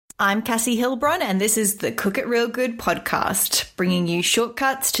I'm Cassie Hilbron, and this is the Cook It Real Good podcast, bringing you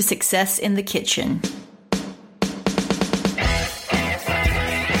shortcuts to success in the kitchen.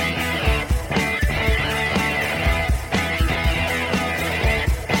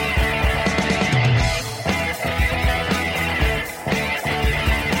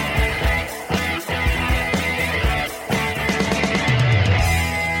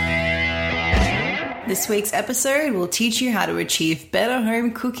 This week's episode will teach you how to achieve better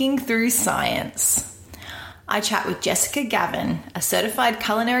home cooking through science. I chat with Jessica Gavin, a certified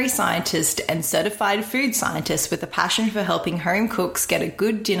culinary scientist and certified food scientist with a passion for helping home cooks get a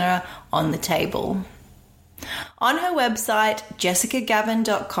good dinner on the table. On her website,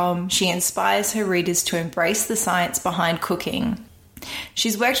 jessicagavin.com, she inspires her readers to embrace the science behind cooking.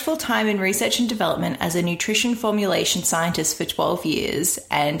 She's worked full-time in research and development as a nutrition formulation scientist for 12 years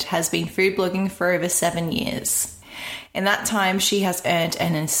and has been food blogging for over 7 years. In that time, she has earned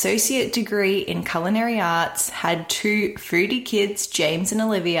an associate degree in culinary arts, had 2 foodie kids, James and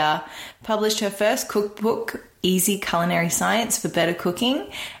Olivia, published her first cookbook, Easy Culinary Science for Better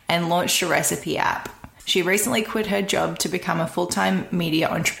Cooking, and launched a recipe app. She recently quit her job to become a full-time media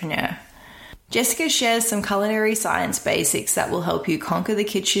entrepreneur. Jessica shares some culinary science basics that will help you conquer the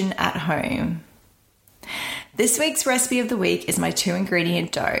kitchen at home. This week's recipe of the week is my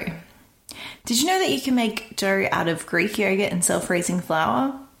 2-ingredient dough. Did you know that you can make dough out of Greek yogurt and self-raising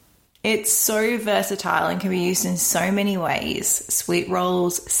flour? It's so versatile and can be used in so many ways: sweet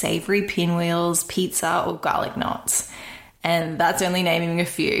rolls, savory pinwheels, pizza, or garlic knots. And that's only naming a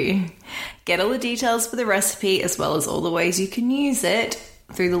few. Get all the details for the recipe as well as all the ways you can use it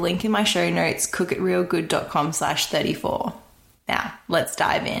through the link in my show notes, cookitrealgood.com/34. Now, let's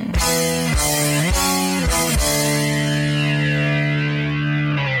dive in.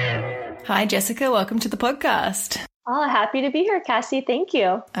 Hi, Jessica. Welcome to the podcast. Oh, happy to be here, Cassie. Thank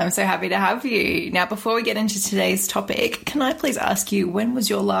you. I'm so happy to have you. Now, before we get into today's topic, can I please ask you, when was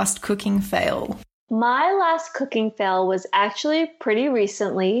your last cooking fail? My last cooking fail was actually pretty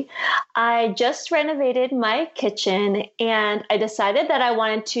recently. I just renovated my kitchen and I decided that I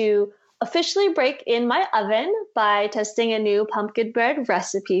wanted to officially break in my oven by testing a new pumpkin bread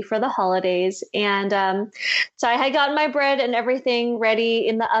recipe for the holidays. And so I had gotten my bread and everything ready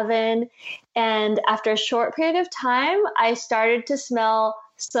in the oven. And after a short period of time, I started to smell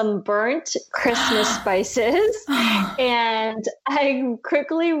some burnt Christmas spices. And I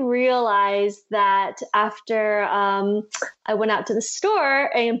quickly realized that after I went out to the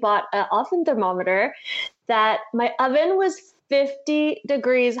store and bought an oven thermometer, that my oven was 50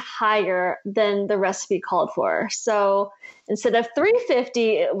 degrees higher than the recipe called for. So instead of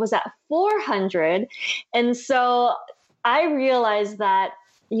 350, it was at 400. And so I realized that,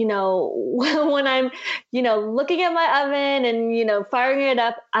 when I'm, looking at my oven and, firing it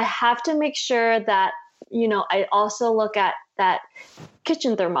up, I have to make sure that, I also look at that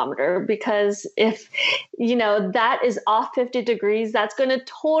kitchen thermometer, because if, that is off 50 degrees, that's going to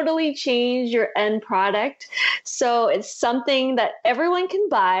totally change your end product. So it's something that everyone can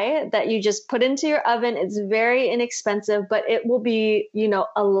buy that you just put into your oven. It's very inexpensive, but it will be, a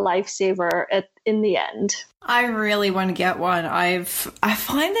lifesaver in the end. I really want to get one. I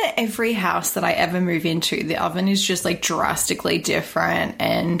find that every house that I ever move into, the oven is just like drastically different,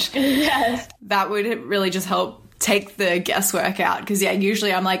 and yes, that would really just help take the guesswork out. Because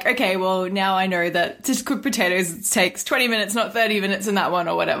usually I'm like, okay, well, now I know that to cook potatoes it takes 20 minutes, not 30 minutes in that one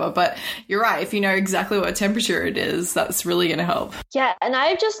or whatever. But you're right, if you know exactly what temperature it is, that's really going to help. Yeah, and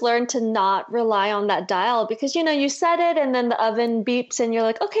I've just learned to not rely on that dial, because you set it and then the oven beeps and you're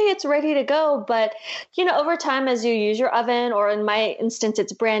like, okay, it's ready to go. But over time, as you use your oven, or in my instance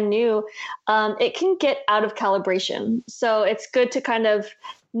it's brand new, it can get out of calibration. So it's good to kind of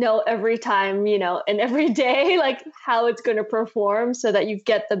know every time, and every day, like how it's going to perform so that you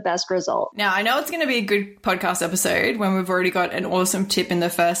get the best result. Now, I know it's going to be a good podcast episode when we've already got an awesome tip in the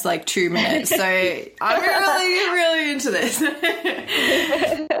first 2 minutes. So I'm really into this.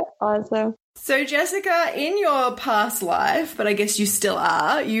 Awesome. So Jessica, in your past life, but I guess you still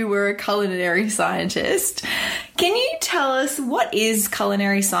are, you were a culinary scientist. Can you tell us what is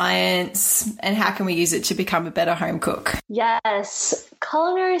culinary science and how can we use it to become a better home cook? Yes.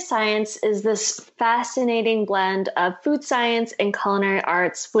 Culinary science is this fascinating blend of food science and culinary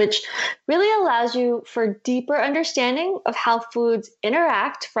arts, which really allows you for deeper understanding of how foods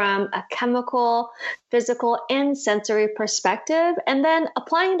interact from a chemical, physical, and sensory perspective, and then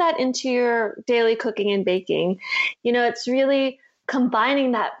applying that into your daily cooking and baking. It's really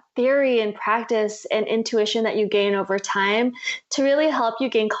combining that theory and practice and intuition that you gain over time to really help you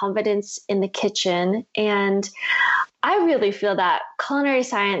gain confidence in the kitchen. And I really feel that culinary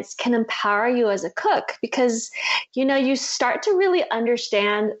science can empower you as a cook because, you start to really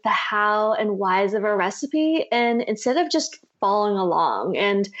understand the how and whys of a recipe, and instead of just following along.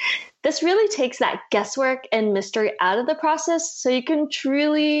 And this really takes that guesswork and mystery out of the process so you can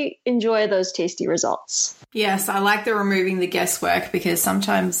truly enjoy those tasty results. Yes, I like the removing the guesswork because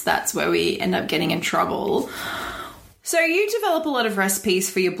sometimes that's where we end up getting in trouble. So you develop a lot of recipes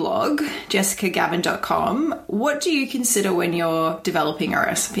for your blog, jessicagavin.com. What do you consider when you're developing a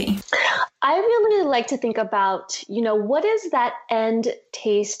recipe? I really like to think about, what is that end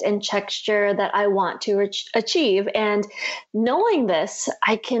taste and texture that I want to achieve? And knowing this,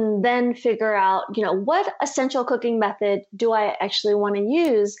 I can then figure out, what essential cooking method do I actually want to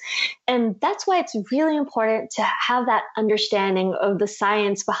use? And that's why it's really important to have that understanding of the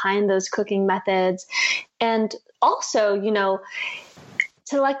science behind those cooking methods. And also,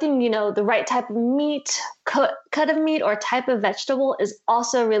 selecting, the right type of meat, cut of meat, or type of vegetable is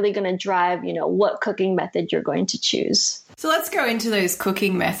also really going to drive, what cooking method you're going to choose. So let's go into those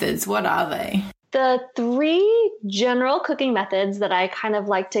cooking methods. What are they? The 3 general cooking methods that I kind of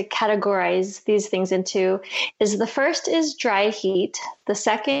like to categorize these things into is the first is dry heat, the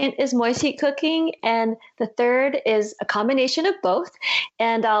second is moist heat cooking, and the third is a combination of both.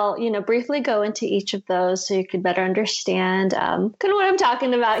 And I'll, briefly go into each of those so you could better understand kind of what I'm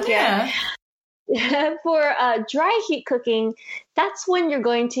talking about here. Yeah. For dry heat cooking, that's when you're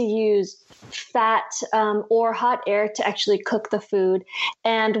going to use fat or hot air to actually cook the food.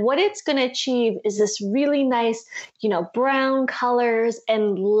 And what it's going to achieve is this really nice, brown colors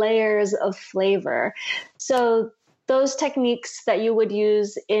and layers of flavor. So those techniques that you would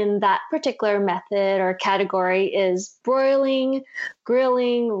use in that particular method or category is broiling,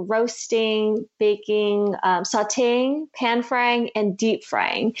 grilling, roasting, baking, sauteing, pan frying, and deep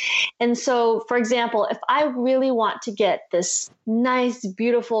frying. And so, for example, if I really want to get this nice,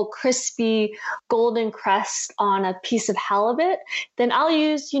 beautiful, crispy, golden crust on a piece of halibut, then I'll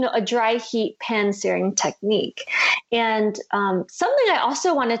use, a dry heat pan searing technique. And something I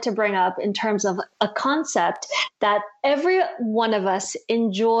also wanted to bring up in terms of a concept that every one of us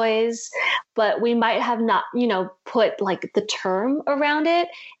enjoys, but we might have not, put like the term around it.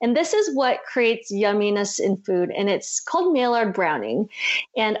 And this is what creates yumminess in food. And it's called Maillard browning.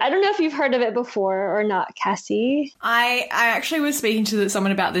 And I don't know if you've heard of it before or not, Cassie. I actually was speaking to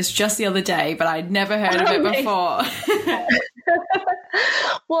someone about this just the other day, but I'd never heard of it before.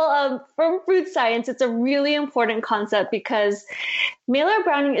 Well, from food science, it's a really important concept because Maillard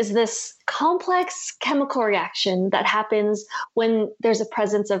browning is this complex chemical reaction that happens when there's a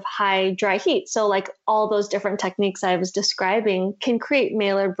presence of high dry heat. So like all those different techniques I was describing can create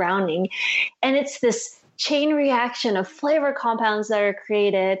Maillard browning. And it's this chain reaction of flavor compounds that are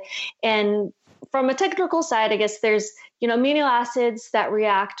created. And from a technical side, I guess there's, amino acids that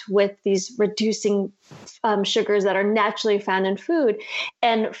react with these reducing sugars that are naturally found in food.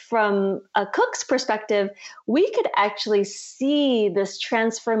 And from a cook's perspective, we could actually see this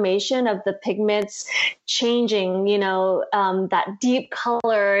transformation of the pigments changing, that deep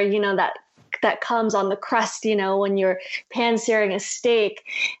color, that comes on the crust, when you're pan searing a steak.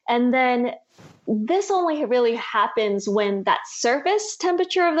 And then this only really happens when that surface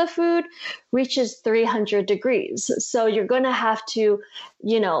temperature of the food reaches 300 degrees. So you're going to have to,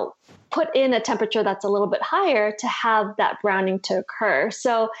 put in a temperature that's a little bit higher to have that browning to occur.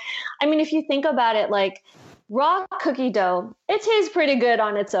 So, if you think about it, like raw cookie dough, it tastes pretty good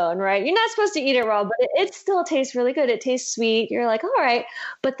on its own, right? You're not supposed to eat it raw, but it still tastes really good. It tastes sweet. You're like, all right.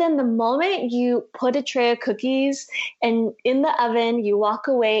 But then the moment you put a tray of cookies and in the oven, you walk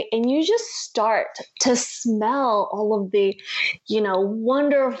away and you just start to smell all of the,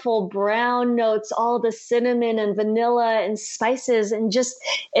 wonderful brown notes, all the cinnamon and vanilla and spices, and just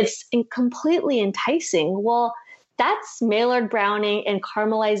it's completely enticing. Well, that's Maillard browning and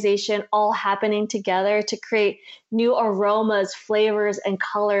caramelization all happening together to create new aromas, flavors, and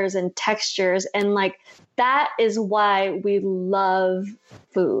colors and textures. And that is why we love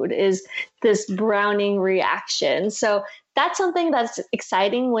food, is this browning reaction. So that's something that's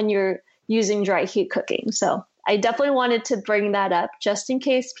exciting when you're using dry heat cooking. So I definitely wanted to bring that up just in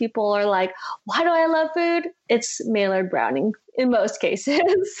case people are like, why do I love food? It's Maillard browning in most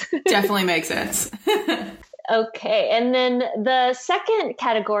cases. Definitely makes sense. Okay. And then the second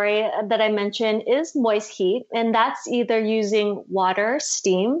category that I mentioned is moist heat, and that's either using water,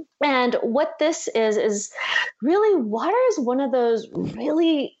 steam. And what this is really water is one of those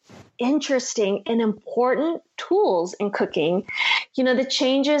really interesting and important tools in cooking. the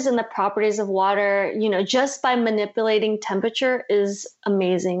changes in the properties of water, just by manipulating temperature is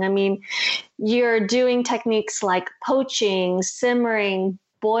amazing. I mean, you're doing techniques like poaching, simmering,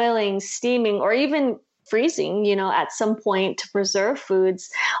 boiling, steaming, or even freezing, at some point to preserve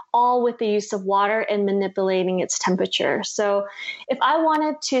foods, all with the use of water and manipulating its temperature. So if I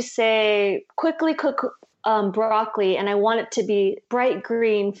wanted to say quickly cook broccoli and I want it to be bright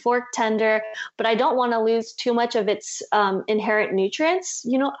green, fork tender, but I don't want to lose too much of its inherent nutrients,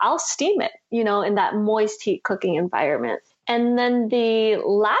 I'll steam it, in that moist heat cooking environment. And then the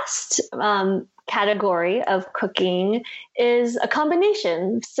last category of cooking is a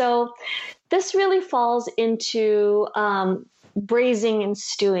combination. So this really falls into braising and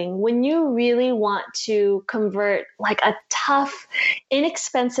stewing. When you really want to convert like a tough,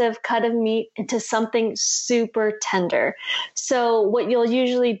 inexpensive cut of meat into something super tender. So what you'll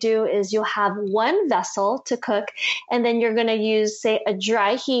usually do is you'll have one vessel to cook, and then you're going to use, say, a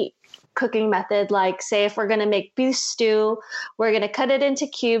dry heat cooking method. Like, say, if we're going to make beef stew, we're going to cut it into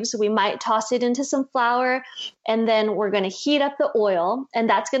cubes. We might toss it into some flour, and then we're going to heat up the oil, and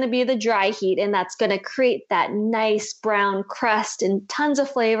that's going to be the dry heat, and that's going to create that nice brown crust and tons of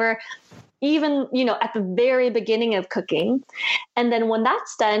flavor, even, at the very beginning of cooking. And then when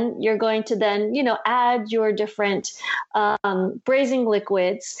that's done, you're going to then, add your different braising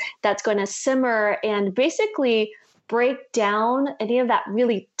liquids that's going to simmer and basically break down any of that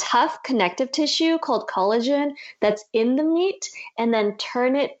really tough connective tissue called collagen that's in the meat, and then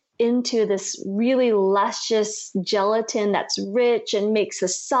turn it into this really luscious gelatin that's rich and makes the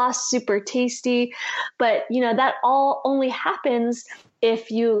sauce super tasty. But, that all only happens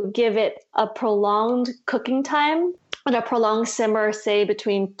if you give it a prolonged cooking time and a prolonged simmer, say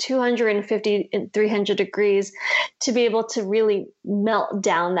between 250 and 300 degrees, to be able to really melt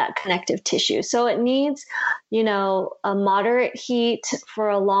down that connective tissue. So it needs, a moderate heat for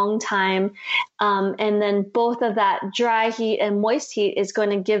a long time. And then both of that dry heat and moist heat is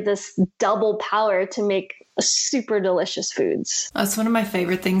going to give this double power to make super delicious foods. That's one of my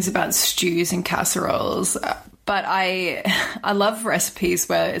favorite things about stews and casseroles. But I love recipes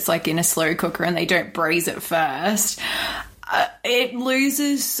where it's like in a slow cooker and they don't braise it first. It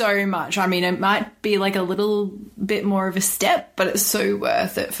loses so much. I mean, it might be like a little bit more of a step, but it's so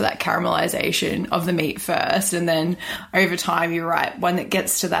worth it for that caramelization of the meat first. And then over time, you're right, when it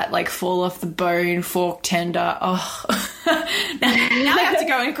gets to that like fall off the bone, fork tender, now I have to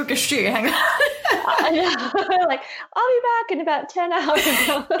go and cook a stew. Hang on. I know. Like, I'll be back in about 10 hours.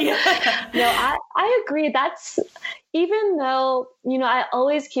 Yeah. No, I agree. That's, even though, I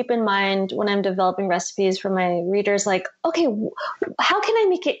always keep in mind when I'm developing recipes for my readers, like, okay, how can I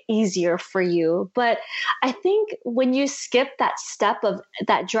make it easier for you? But I think when you skip that step of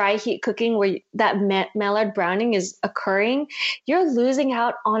that dry heat cooking where that Maillard browning is occurring, you're losing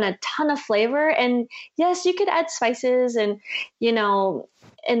out on a ton of flavor. And yes, you could add spices and,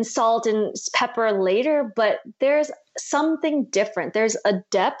 and salt and pepper later, but there's something different. There's a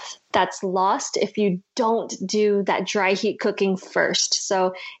depth that's lost if you don't do that dry heat cooking first.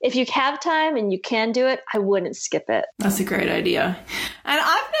 So if you have time and you can do it, I wouldn't skip it. That's a great idea. And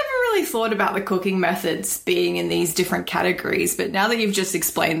I've never really thought about the cooking methods being in these different categories, but now that you've just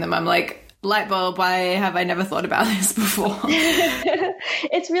explained them, I'm like, light bulb, why have I never thought about this before?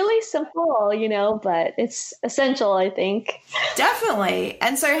 It's really simple, but it's essential, I think. Definitely.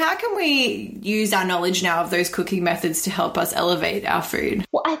 And so how can we use our knowledge now of those cooking methods to help us elevate our food?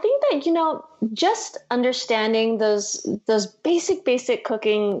 Well, I think that, just understanding those basic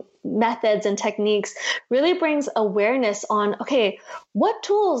cooking methods and techniques really brings awareness on, okay, what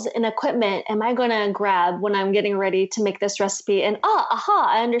tools and equipment am I going to grab when I'm getting ready to make this recipe? And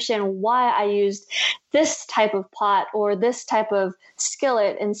I understand why I used this type of pot or this type of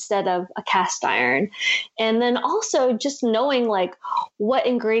skillet instead of a cast iron. And then also just knowing like what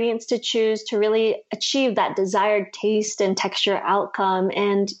ingredients to choose to really achieve that desired taste and texture outcome,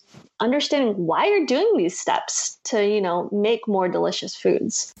 and understanding why you're doing these steps to, make more delicious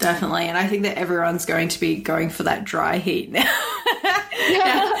foods. Definitely. And I think that everyone's going to be going for that dry heat now.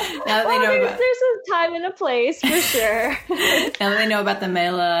 now that they know there's a time and a place for sure. Now that they know about the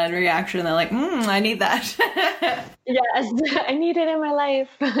Maillard reaction, they're like, I need that. Yes, I need it in my life.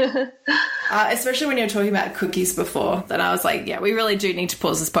 Especially when you were talking about cookies before, then I was like, yeah, we really do need to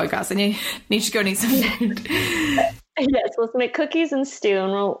pause this podcast. I need to go and eat some food. Yes, let's make cookies and stew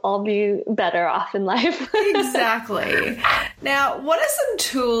and we'll all be better off in life. Exactly. Now, what are some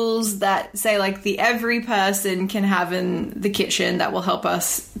tools that, say, like the every person can have in the kitchen that will help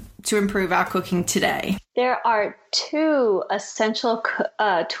us to improve our cooking today? There are two essential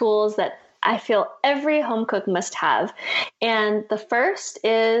tools that I feel every home cook must have. And the first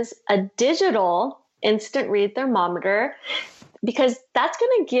is a digital instant read thermometer, because that's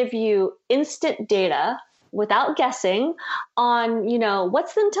going to give you instant data without guessing on,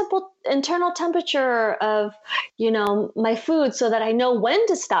 what's the internal temperature of, my food, so that I know when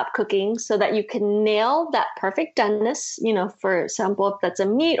to stop cooking, so that you can nail that perfect doneness, for example, if that's a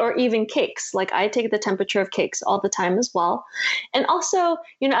meat or even cakes. Like I take the temperature of cakes all the time as well. And also,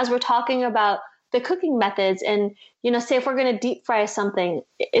 as we're talking about the cooking methods and, say if we're going to deep fry something,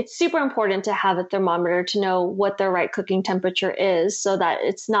 it's super important to have a thermometer to know what the right cooking temperature is, so that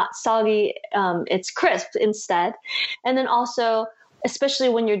it's not soggy, it's crisp instead. And then also, especially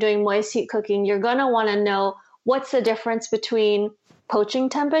when you're doing moist heat cooking, you're going to want to know what's the difference between poaching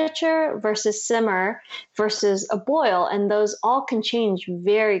temperature versus simmer versus a boil. And those all can change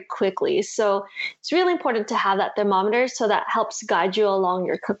very quickly. So it's really important to have that thermometer, so that helps guide you along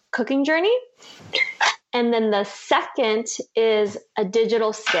your cooking journey. And then the second is a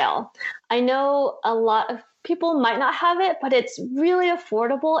digital scale. I know a lot of people might not have it, but it's really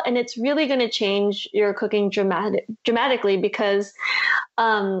affordable, and it's really going to change your cooking dramatically, because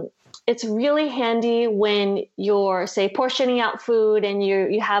it's really handy when you're, say, portioning out food and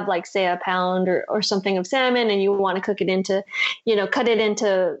you have like, say, a pound or something of salmon, and you want to cook it into, cut it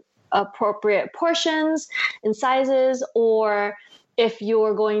into appropriate portions and sizes, or if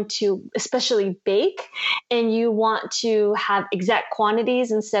you're going to especially bake and you want to have exact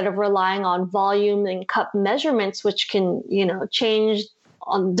quantities instead of relying on volume and cup measurements, which can, change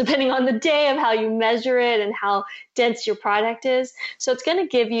depending on the day of how you measure it and how dense your product is. So it's going to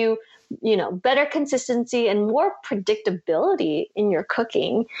give you, better consistency and more predictability in your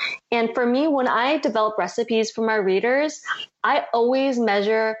cooking. And for me, when I develop recipes for my readers, I always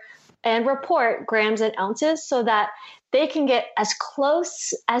measure and report grams and ounces, so that they can get as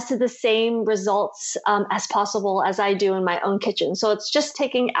close as to the same results as possible as I do in my own kitchen. So it's just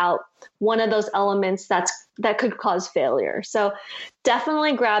taking out one of those elements that could cause failure. So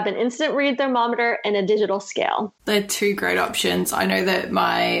definitely grab an instant read thermometer and a digital scale. They're two great options. I know that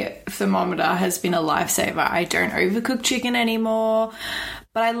my thermometer has been a lifesaver. I don't overcook chicken anymore,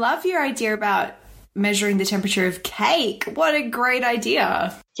 but I love your idea about measuring the temperature of cake. What a great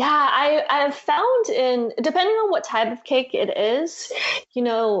idea. Yeah, I've found depending on what type of cake it is,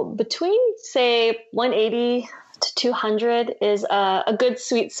 between, say, 180 to 200 is a good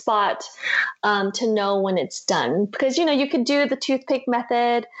sweet spot to know when it's done. Because, you could do the toothpick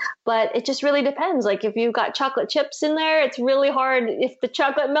method, but it just really depends. Like if you've got chocolate chips in there, it's really hard if the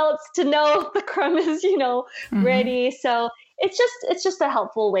chocolate melts to know if the crumb is, ready. So it's just a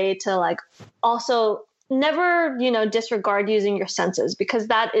helpful way to like also never, disregard using your senses, because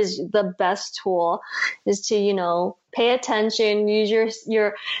that is the best tool, is to, pay attention, use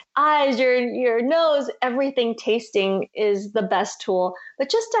your eyes, your nose, everything. Tasting is the best tool. But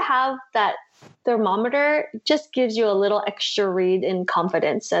just to have that thermometer just gives you a little extra read and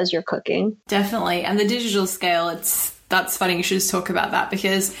confidence as you're cooking. Definitely. And the digital scale, that's funny you should just talk about that,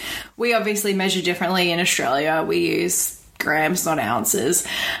 because we obviously measure differently in Australia. We use grams, not ounces.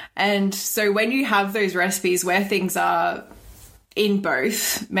 And so when you have those recipes where things are in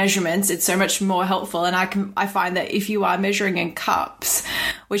both measurements, it's so much more helpful. And I find that if you are measuring in cups,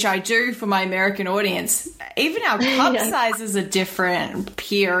 which I do for my American audience, even our cup sizes are different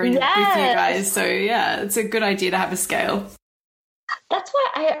here with you guys. So yeah, it's a good idea to have a scale. That's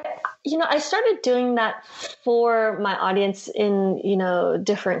why I started doing that for my audience in,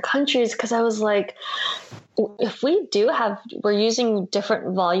 different countries, because I was like, if we're using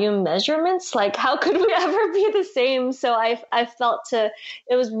different volume measurements, like how could we ever be the same? So I felt it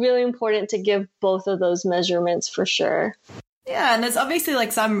was really important to give both of those measurements for sure. Yeah, and there's obviously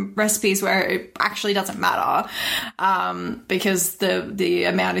like some recipes where it actually doesn't matter because the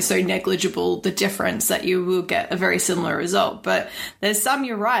amount is so negligible, the difference, that you will get a very similar result. But there's some,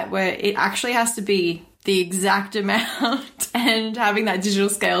 you're right, where it actually has to be the exact amount, and having that digital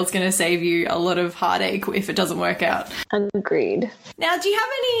scale is going to save you a lot of heartache if it doesn't work out. Agreed. Now, do you have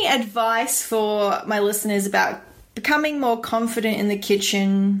any advice for my listeners about becoming more confident in the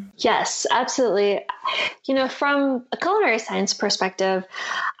kitchen? Yes, absolutely. From a culinary science perspective,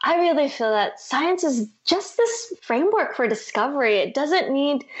 I really feel that science is just this framework for discovery. It doesn't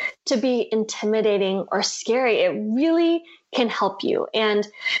need to be intimidating or scary. It really can help you. And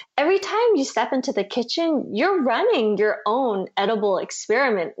every time you step into the kitchen, you're running your own edible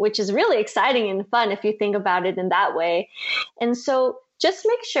experiment, which is really exciting and fun if you think about it in that way. And so just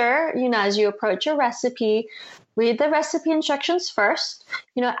make sure, as you approach your recipe, read the recipe instructions first,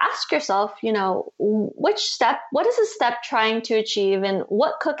 ask yourself, what is this step trying to achieve and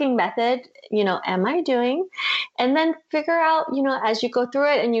what cooking method, am I doing? And then figure out, as you go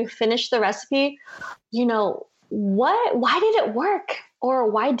through it and you finish the recipe, why did it work?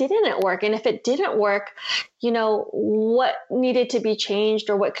 Or why didn't it work? And if it didn't work, what needed to be changed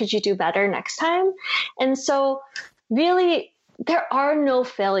or what could you do better next time? And so really, there are no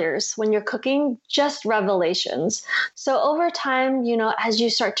failures when you're cooking, just revelations. So over time, as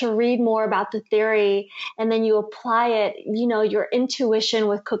you start to read more about the theory and then you apply it, your intuition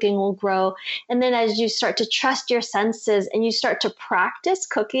with cooking will grow. And then as you start to trust your senses and you start to practice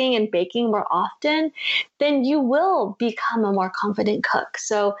cooking and baking more often, then you will become a more confident cook.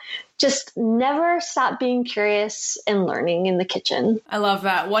 So just never stop being curious and learning in the kitchen. I love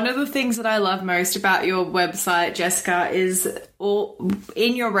that. One of the things that I love most about your website, Jessica, is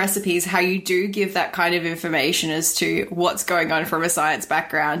in your recipes, how you do give that kind of information as to what's going on from a science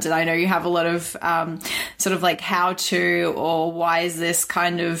background. And I know you have a lot of sort of like how to or why is this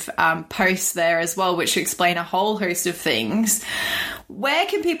kind of posts there as well, which explain a whole host of things. Where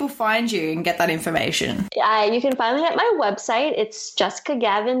can people find you and get that information? You can find me at my website. It's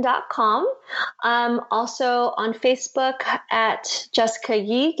jessicagavin.com. Also on Facebook at Jessica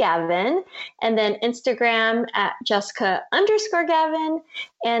Yee Gavin, and then Instagram at Jessica_Gavin,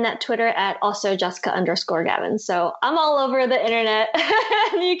 and at Twitter at also Jessica_Gavin. So I'm all over the internet.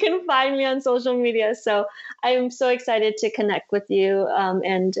 You can find me on social media. So I'm so excited to connect with you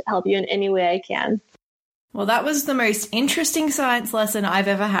and help you in any way I can. Well, that was the most interesting science lesson I've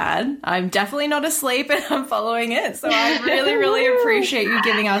ever had. I'm definitely not asleep and I'm following it. So I really, really appreciate you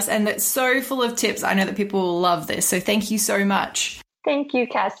giving us, and it's so full of tips. I know that people will love this. So thank you so much. Thank you,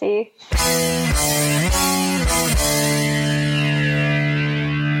 Cassie.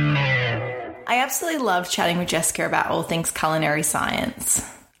 I absolutely love chatting with Jessica about all things culinary science.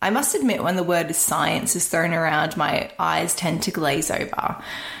 I must admit, when the word science is thrown around, my eyes tend to glaze over.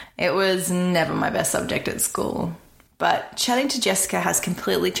 It was never my best subject at school, but chatting to Jessica has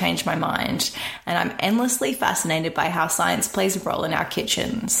completely changed my mind, and I'm endlessly fascinated by how science plays a role in our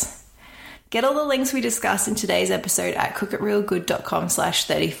kitchens. Get all the links we discussed in today's episode at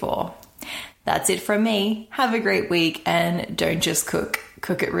cookitrealgood.com/34. That's it from me. Have a great week, and don't just cook.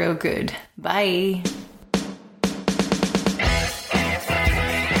 Cook it real good. Bye.